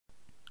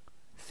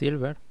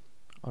Silver.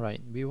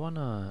 Alright, we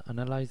wanna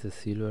analyze the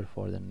silver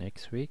for the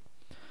next week,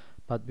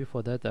 but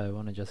before that I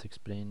wanna just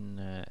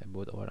explain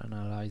about our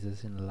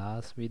analysis in the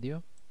last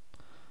video.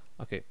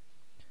 Okay,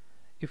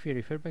 if you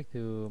refer back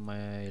to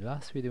my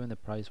last video when the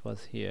price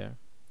was here,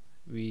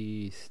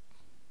 we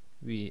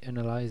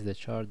analyzed the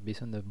chart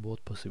based on the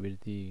both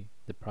possibility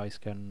the price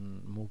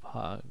can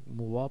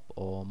move up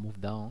or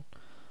move down.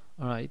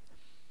 Alright,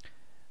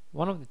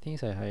 one of the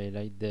things I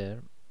highlight there,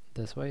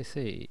 that's why I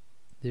say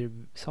there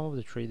some of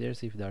the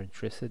traders, if they are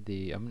interested,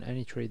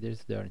 any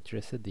traders that are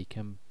interested, they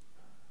can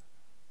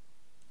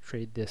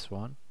trade this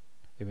one.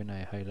 Even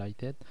I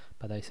highlighted,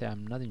 but I say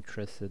I'm not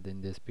interested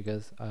in this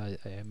because I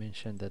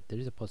mentioned that there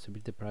is a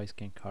possibility the price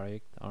can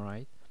correct.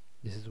 Alright,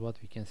 this is what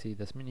we can see.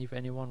 That means if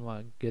anyone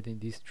want getting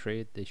this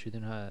trade, they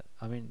shouldn't have,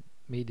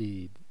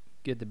 maybe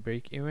get the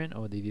break even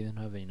or they didn't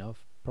have enough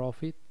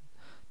profit.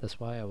 That's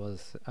why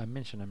I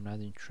mentioned I'm not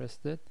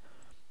interested.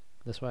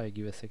 That's why I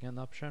give a second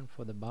option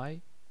for the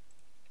buy.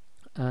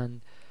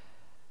 And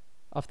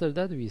after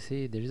that we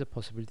say there is a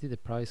possibility the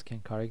price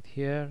can correct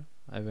here,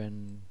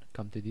 even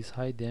come to this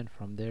high, then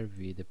from there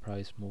the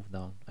price move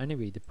down.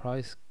 Anyway, the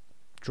price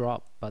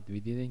dropped, but we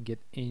didn't get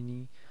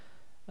any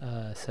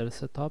sell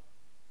setup.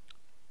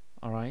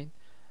 Alright,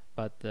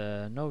 but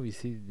now we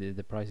see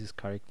the price is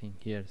correcting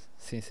here.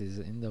 Since it's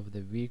the end of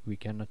the week, we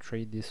cannot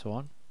trade this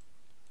one,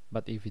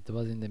 but if it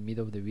was in the mid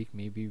of the week,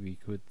 maybe we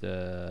could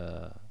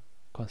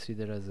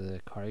consider as a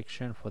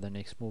correction for the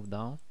next move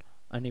down.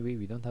 Anyway,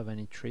 we don't have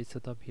any trade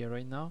setup here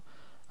right now.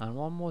 And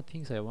one more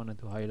things I wanted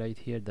to highlight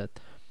here, that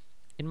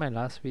in my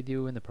last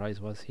video when the price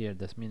was here,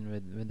 that means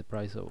when the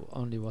price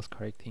only was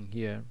correcting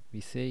here,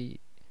 we say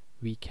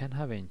we can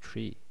have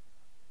entry.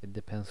 It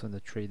depends on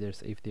the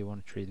traders if they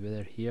want to trade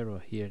whether here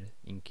or here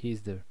in case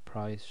the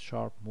price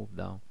sharp move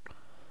down.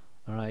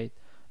 Alright,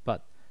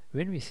 but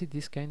when we see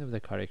this kind of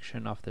the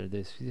correction after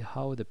this, see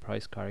how the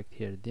price correct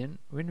here, then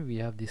when we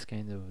have this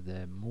kind of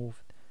the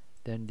move,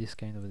 then this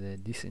kind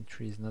of this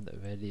entry is not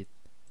valid.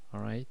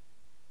 Alright,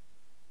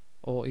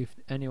 or if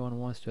anyone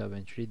wants to have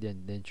entry,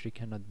 then the entry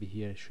cannot be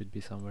here, it should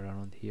be somewhere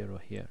around here or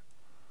here.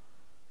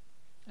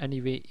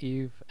 Anyway,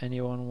 if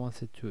anyone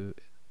wanted to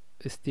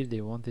still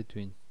they wanted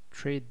to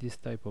trade this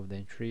type of the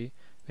entry,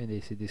 when they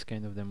see this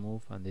kind of the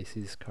move and they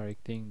see this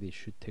correcting, they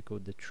should take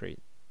out the trade.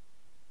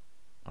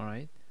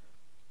 Alright,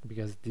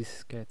 because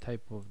this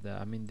type of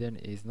the then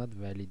is not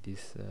valid,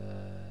 this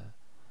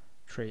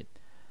trade.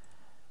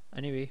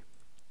 Anyway,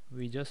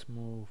 we just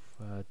move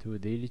to a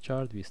daily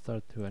chart. We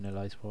start to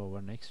analyze for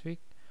our next week.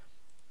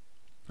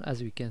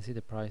 As we can see,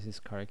 the price is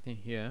correcting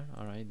here.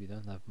 Alright, we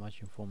don't have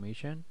much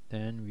information.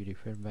 Then we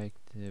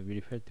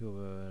refer to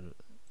our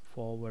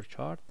forward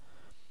chart.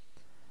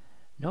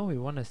 Now we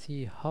want to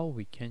see how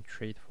we can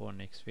trade for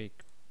next week.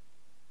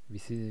 We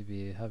see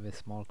we have a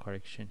small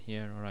correction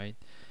here. Alright,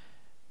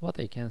 what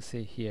I can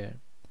say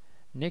here,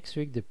 next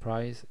week the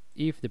price,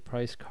 if the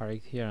price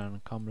correct here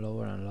and come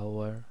lower and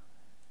lower,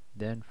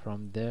 then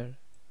from there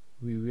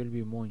we will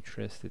be more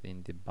interested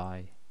in the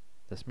buy.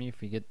 That's mean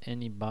if we get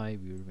any buy,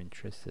 we will be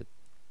interested.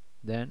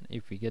 Then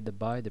if we get the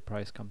buy, the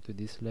price come to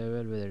this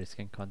level, whether it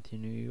can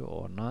continue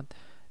or not,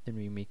 then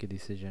we make a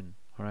decision.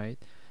 Alright,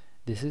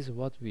 this is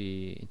what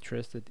we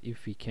interested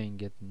if we can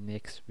get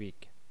next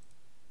week.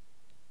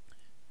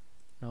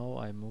 Now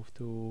I move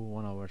to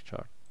 1 hour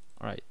chart.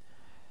 Alright,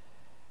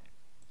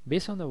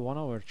 based on the 1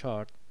 hour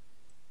chart,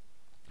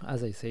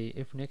 as I say,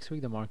 if next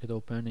week the market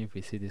open, if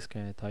we see this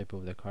kind of type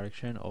of the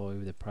correction, or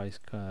if the price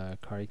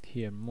correct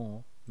here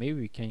more,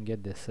 maybe we can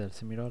get the sell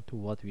similar to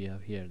what we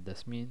have here.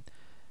 That means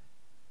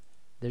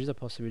there is a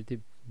possibility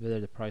whether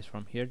the price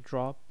from here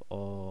drop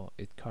or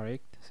it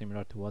correct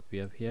similar to what we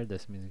have here.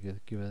 That means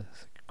it give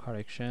us a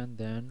correction.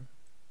 Then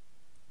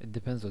it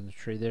depends on the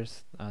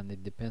traders and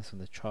it depends on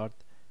the chart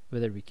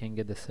whether we can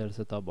get the sell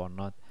setup or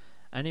not.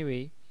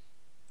 Anyway,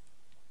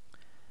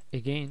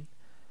 again,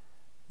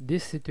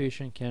 this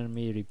situation can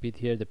be repeat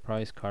here, the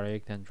price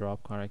correct and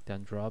drop, correct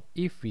and drop.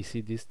 If we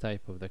see this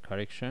type of the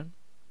correction,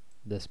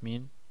 this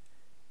mean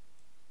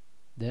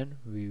then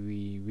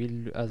we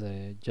will, as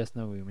I just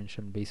now we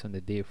mentioned, based on the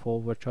day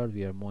forward chart,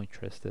 we are more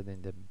interested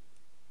in the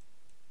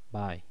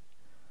buy.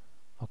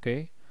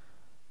 Okay,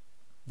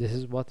 this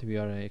is what we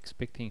are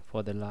expecting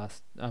for the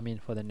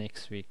for the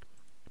next week.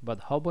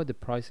 But how about the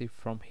price if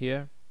from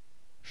here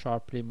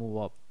sharply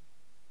move up?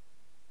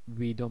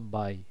 We don't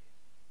buy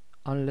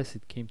unless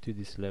it came to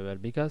this level,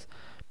 because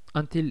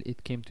until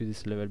it came to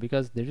this level,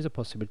 because there is a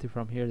possibility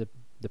from here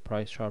the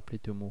price sharply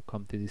to move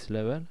come to this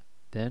level,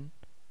 then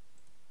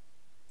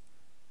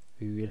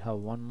we will have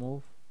one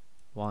move,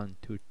 1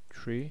 2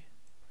 3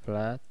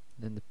 flat,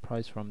 then the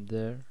price from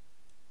there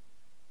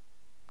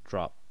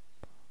drop.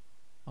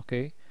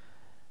 Okay,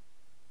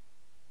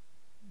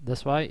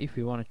 that's why if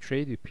we want to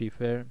trade, we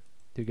prefer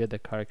to get the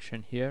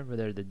correction here,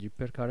 whether the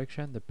deeper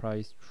correction, the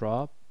price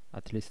drop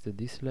at least to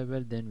this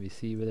level, then we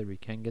see whether we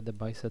can get the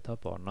buy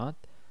setup or not.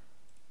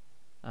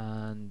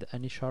 And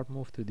any sharp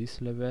move to this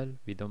level,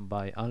 we don't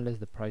buy unless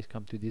the price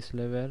come to this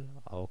level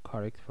or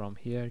correct from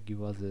here,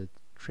 give us a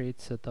trade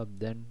setup.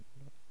 Then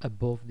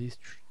above this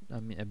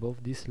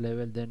above this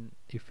level, then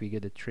if we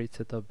get a trade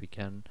setup, we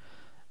can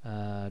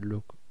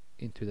look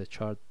into the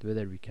chart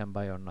whether we can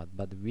buy or not,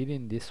 but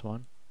within this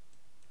one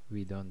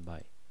we don't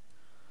buy.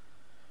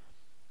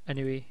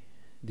 Anyway,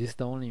 this is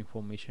the only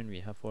information we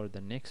have for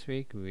the next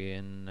week. We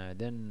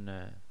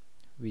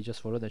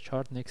just follow the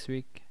chart next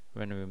week.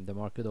 When the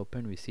market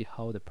open, we see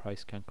how the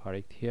price can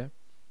correct here,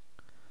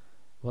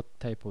 what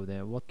kind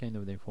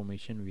of the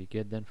information we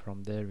get. Then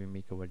from there we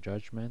make our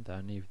judgment,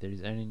 and if there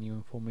is any new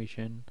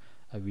information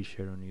I will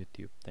share on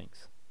YouTube.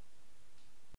 Thanks.